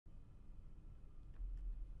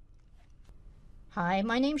Hi,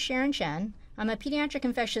 my name's Sharon Chen. I'm a pediatric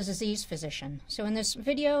infectious disease physician. So in this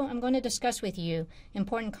video, I'm going to discuss with you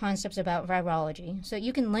important concepts about virology so that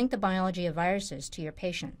you can link the biology of viruses to your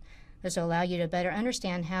patient. This will allow you to better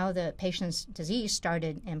understand how the patient's disease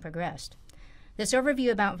started and progressed. This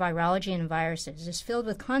overview about virology and viruses is filled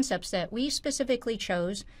with concepts that we specifically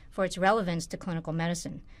chose for its relevance to clinical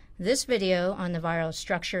medicine. This video on the viral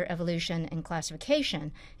structure, evolution, and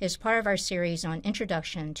classification is part of our series on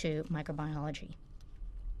Introduction to Microbiology.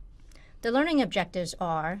 The learning objectives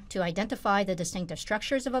are to identify the distinctive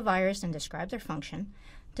structures of a virus and describe their function,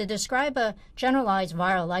 to describe a generalized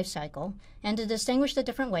viral life cycle, and to distinguish the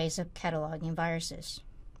different ways of cataloging viruses.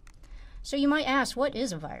 So you might ask, what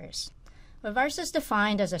is a virus? A virus is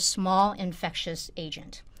defined as a small infectious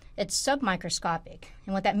agent. It's submicroscopic,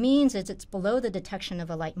 and what that means is it's below the detection of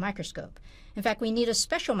a light microscope. In fact, we need a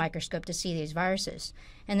special microscope to see these viruses.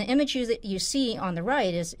 And the image that you see on the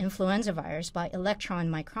right is influenza virus by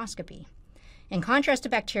electron microscopy. In contrast to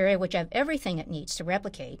bacteria, which have everything it needs to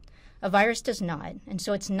replicate, a virus does not, and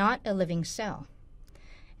so it's not a living cell.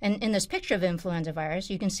 And in this picture of influenza virus,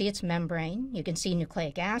 you can see its membrane, you can see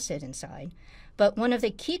nucleic acid inside, but one of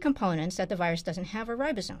the key components that the virus doesn't have are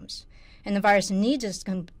ribosomes. And the virus needs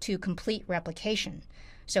it to complete replication,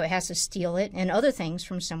 so it has to steal it and other things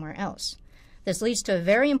from somewhere else. This leads to a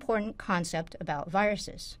very important concept about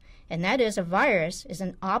viruses, and that is a virus is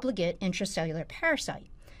an obligate intracellular parasite.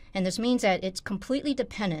 And this means that it's completely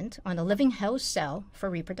dependent on a living host cell for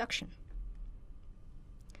reproduction.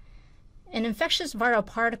 An infectious viral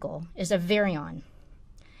particle is a virion,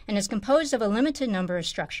 and is composed of a limited number of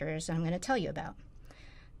structures I'm going to tell you about.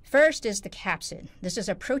 First is the capsid. This is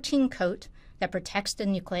a protein coat that protects the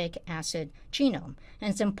nucleic acid genome. And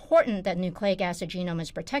it's important that nucleic acid genome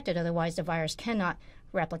is protected, otherwise the virus cannot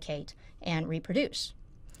replicate and reproduce.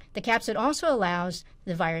 The capsid also allows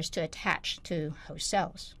the virus to attach to host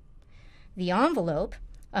cells. The envelope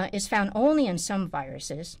is found only in some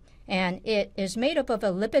viruses, and it is made up of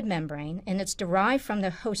a lipid membrane, and it's derived from the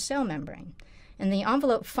host cell membrane. And the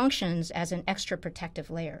envelope functions as an extra protective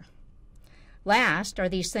layer. Last are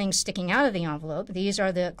these things sticking out of the envelope. These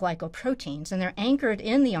are the glycoproteins, and they're anchored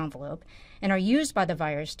in the envelope and are used by the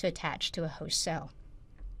virus to attach to a host cell.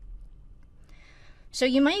 So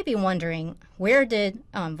you may be wondering, where did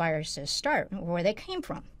viruses start, or where they came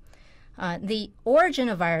from? The origin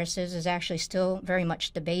of viruses is actually still very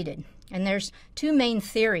much debated, and there's two main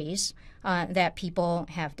theories that people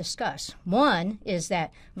have discussed. One is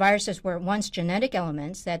that viruses were once genetic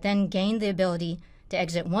elements that then gained the ability to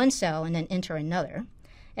exit one cell and then enter another.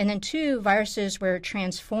 And then two, viruses were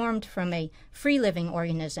transformed from a free-living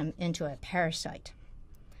organism into a parasite.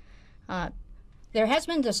 There has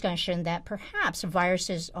been discussion that perhaps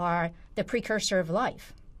viruses are the precursor of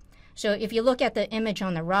life. So if you look at the image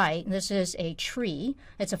on the right, this is a tree.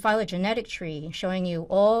 It's a phylogenetic tree showing you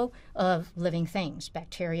all of living things,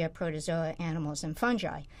 bacteria, protozoa, animals, and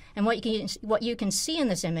fungi. And what you can see in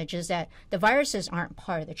this image is that the viruses aren't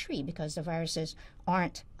part of the tree because the viruses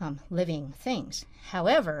aren't living things.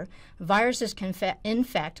 However, viruses can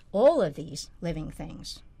infect all of these living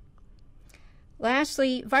things.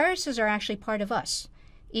 Lastly, viruses are actually part of us.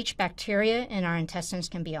 Each bacteria in our intestines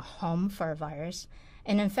can be a home for a virus.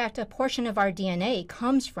 And in fact, a portion of our DNA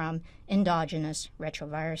comes from endogenous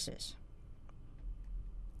retroviruses.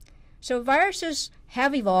 So viruses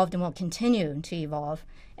have evolved and will continue to evolve,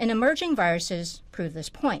 and emerging viruses prove this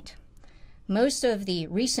point. Most of the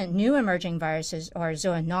recent new emerging viruses are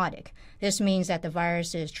zoonotic. This means that the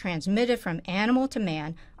virus is transmitted from animal to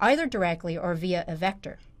man, either directly or via a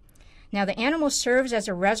vector. Now, the animal serves as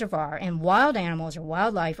a reservoir, and wild animals or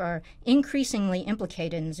wildlife are increasingly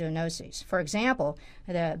implicated in zoonoses. For example,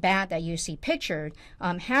 the bat that you see pictured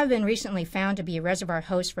have been recently found to be a reservoir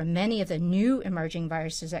host for many of the new emerging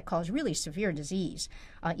viruses that cause really severe disease.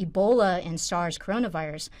 Ebola and SARS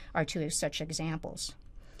coronavirus are two such examples.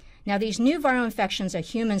 Now, these new viral infections of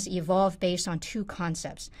humans evolved based on two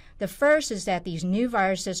concepts. The first is that these new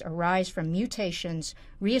viruses arise from mutations,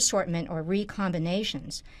 reassortment, or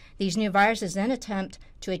recombinations. These new viruses then attempt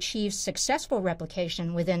to achieve successful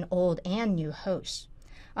replication within old and new hosts.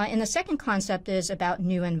 And the second concept is about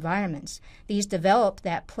new environments. These develop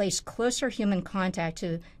that place closer human contact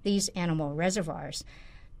to these animal reservoirs.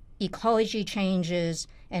 Ecology changes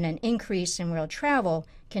and an increase in world travel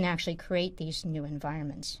can actually create these new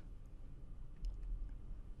environments.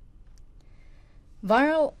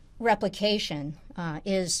 Viral replication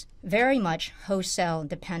is very much host cell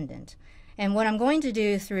dependent. And what I'm going to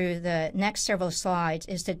do through the next several slides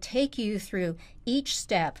is to take you through each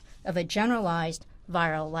step of a generalized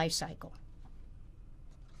viral life cycle.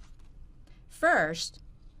 First,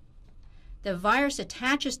 the virus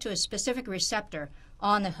attaches to a specific receptor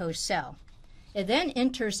on the host cell. It then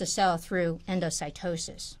enters the cell through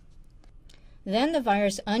endocytosis. Then the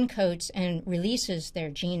virus uncoats and releases their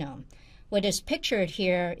genome. What is pictured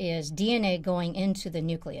here is DNA going into the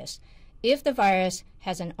nucleus. If the virus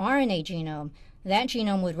has an RNA genome, that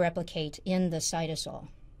genome would replicate in the cytosol.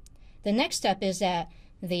 The next step is that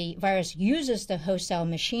the virus uses the host cell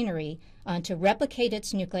machinery to replicate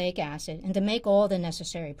its nucleic acid and to make all the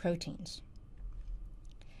necessary proteins.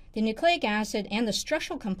 The nucleic acid and the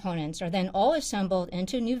structural components are then all assembled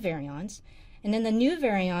into new virions, and then the new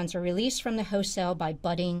virions are released from the host cell by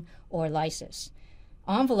budding or lysis.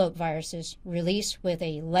 Envelope viruses release with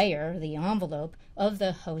a layer, the envelope, of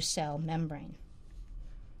the host cell membrane.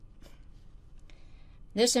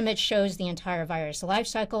 This image shows the entire virus life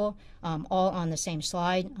cycle, all on the same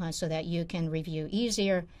slide, so that you can review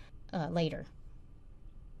easier later.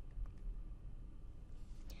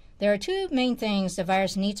 There are two main things the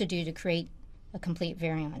virus needs to do to create a complete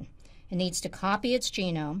virion. It needs to copy its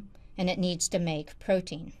genome, and it needs to make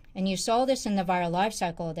protein. And you saw this in the viral life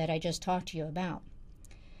cycle that I just talked to you about.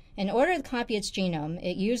 In order to copy its genome,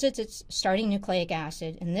 it uses its starting nucleic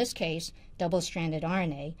acid, in this case, double-stranded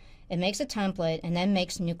RNA. It makes a template and then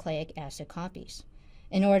makes nucleic acid copies.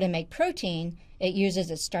 In order to make protein, it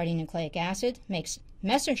uses its starting nucleic acid, makes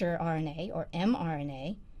messenger RNA, or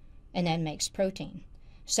mRNA, and then makes protein.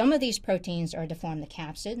 Some of these proteins are to form the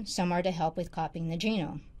capsid, some are to help with copying the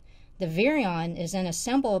genome. The virion is then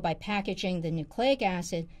assembled by packaging the nucleic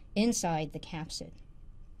acid inside the capsid.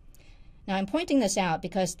 Now, I'm pointing this out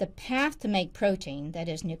because the path to make protein, that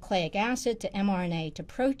is nucleic acid to mRNA to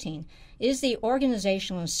protein, is the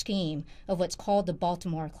organizational scheme of what's called the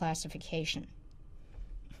Baltimore Classification.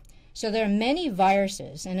 So there are many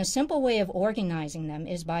viruses, and a simple way of organizing them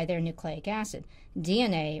is by their nucleic acid,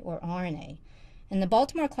 DNA or RNA. And the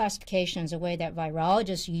Baltimore Classification is a way that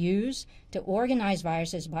virologists use to organize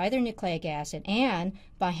viruses by their nucleic acid and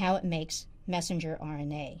by how it makes messenger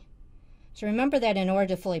RNA. So remember that in order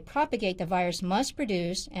to fully propagate, the virus must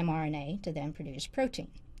produce mRNA to then produce protein.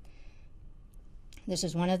 This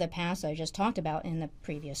is one of the paths I just talked about in the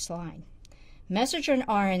previous slide. Messenger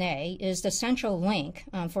RNA is the central link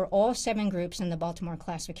for all 7 groups in the Baltimore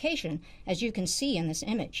Classification, as you can see in this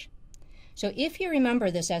image. So if you remember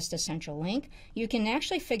this as the central link, you can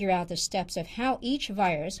actually figure out the steps of how each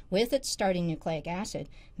virus, with its starting nucleic acid,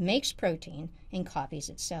 makes protein and copies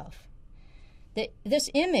itself. This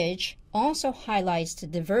image also highlights the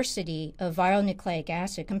diversity of viral nucleic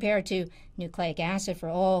acid compared to nucleic acid for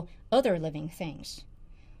all other living things.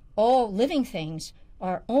 All living things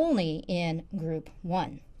are only in group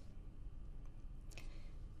 1.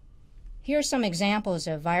 Here are some examples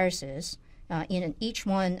of viruses in each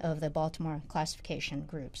one of the Baltimore Classification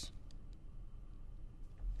groups.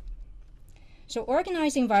 So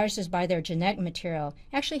organizing viruses by their genetic material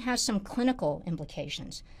actually has some clinical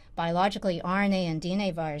implications. Biologically, RNA and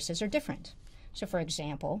DNA viruses are different. So for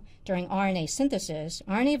example, during RNA synthesis,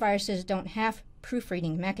 RNA viruses don't have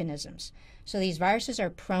proofreading mechanisms. So these viruses are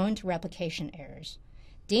prone to replication errors.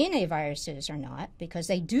 DNA viruses are not, because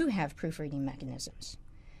they do have proofreading mechanisms.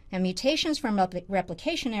 And mutations from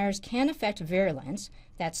replication errors can affect virulence,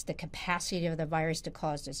 that's the capacity of the virus to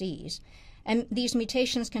cause disease. And these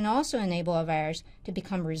mutations can also enable a virus to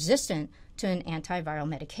become resistant to an antiviral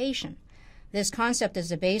medication. This concept is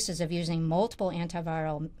the basis of using multiple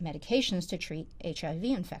antiviral medications to treat HIV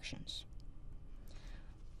infections.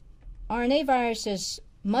 RNA viruses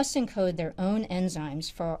must encode their own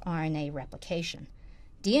enzymes for RNA replication.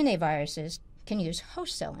 DNA viruses can use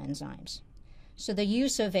host cell enzymes. So the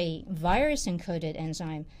use of a virus-encoded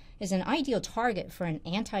enzyme is an ideal target for an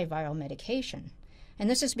antiviral medication. And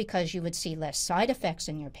this is because you would see less side effects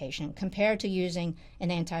in your patient compared to using an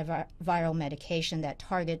antiviral medication that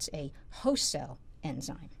targets a host cell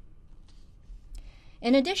enzyme.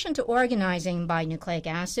 In addition to organizing by nucleic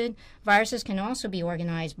acid, viruses can also be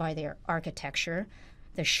organized by their architecture,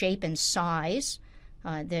 the shape and size,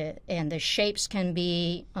 and the shapes can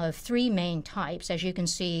be of 3 main types, as you can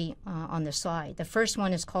see on the slide. The first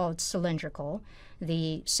one is called cylindrical,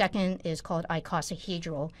 the second is called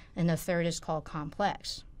icosahedral, and the third is called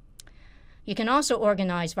complex. You can also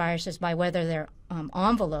organize viruses by whether they're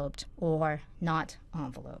enveloped or not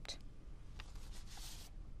enveloped.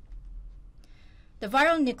 The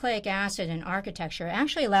viral nucleic acid and architecture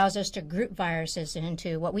actually allows us to group viruses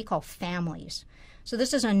into what we call families. So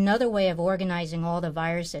this is another way of organizing all the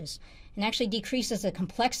viruses and actually decreases the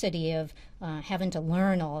complexity of having to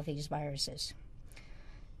learn all of these viruses.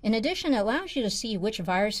 In addition, it allows you to see which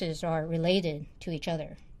viruses are related to each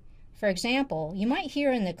other. For example, you might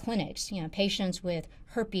hear in the clinics, patients with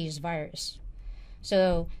herpes virus,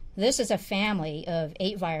 So this is a family of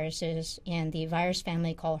 8 viruses in the virus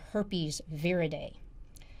family called herpes viridae.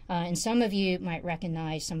 And some of you might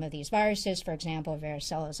recognize some of these viruses, for example,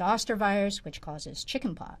 varicella zoster virus, which causes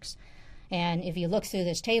chickenpox. And if you look through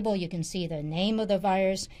this table, you can see the name of the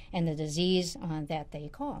virus and the disease that they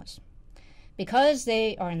cause. Because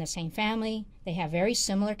they are in the same family, they have very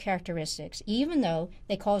similar characteristics, even though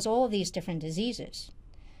they cause all of these different diseases.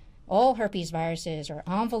 All herpes viruses are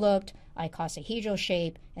enveloped, icosahedral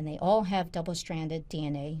shape, and they all have double-stranded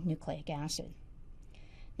DNA nucleic acid.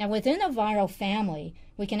 Now, within a viral family,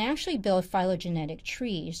 we can actually build phylogenetic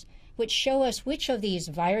trees which show us which of these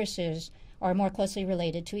viruses are more closely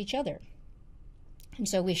related to each other. And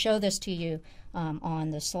so we show this to you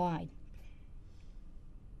on the slide.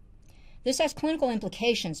 This has clinical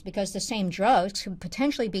implications because the same drugs could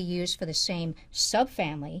potentially be used for the same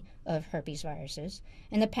subfamily of herpes viruses,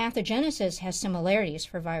 and the pathogenesis has similarities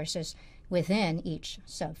for viruses within each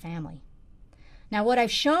subfamily. Now, what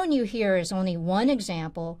I've shown you here is only one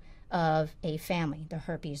example of a family, the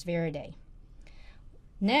herpes viridae.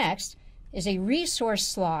 Next is a resource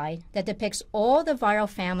slide that depicts all the viral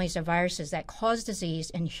families of viruses that cause disease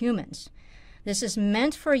in humans. This is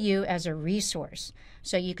meant for you as a resource,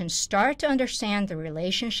 so you can start to understand the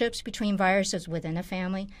relationships between viruses within a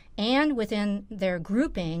family and within their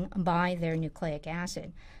grouping by their nucleic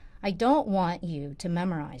acid. I don't want you to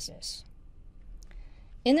memorize this.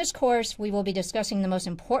 In this course, we will be discussing the most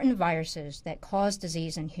important viruses that cause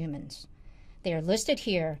disease in humans. They are listed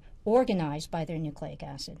here, organized by their nucleic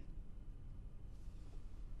acid.